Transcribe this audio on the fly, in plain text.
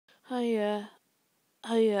Hiya,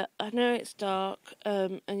 hiya. I know it's dark,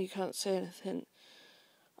 and you can't see anything.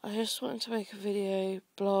 I just wanted to make a video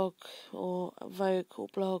blog or a vocal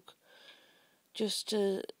blog just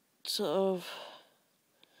to sort of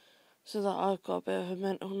so that I've got a bit of a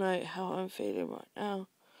mental note how I'm feeling right now.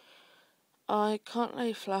 I can't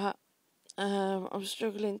lay flat. I'm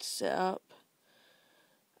struggling to sit up.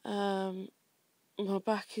 My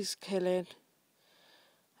back is killing.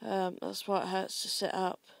 That's why it hurts to sit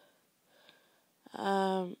up.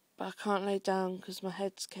 But I can't lay down because my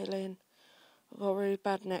head's killing. I've got really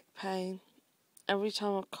bad neck pain. Every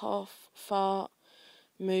time I cough, fart,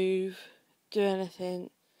 move, do anything,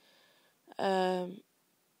 I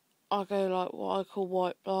go like what I call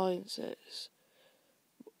white blinds. It's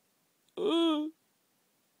oh,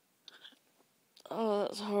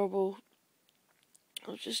 that's horrible.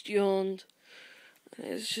 I've just yawned, and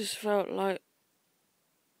it's just felt like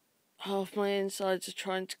half my insides are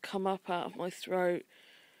trying to come up out of my throat,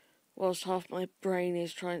 whilst half my brain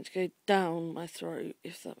is trying to go down my throat,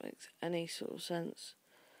 if that makes any sort of sense.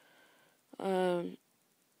 I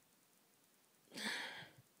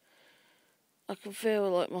can feel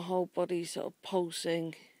like my whole body's sort of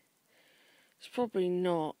pulsing. It's probably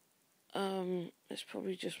not. It's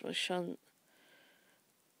probably just my shunt.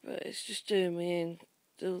 But it's just doing me in,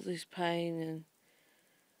 all this pain, and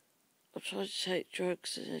I've tried to take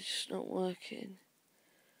drugs and it's just not working.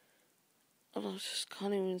 And I just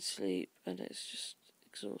can't even sleep, and it's just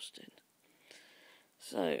exhausting.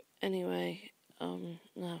 So, anyway,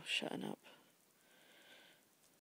 now shutting up.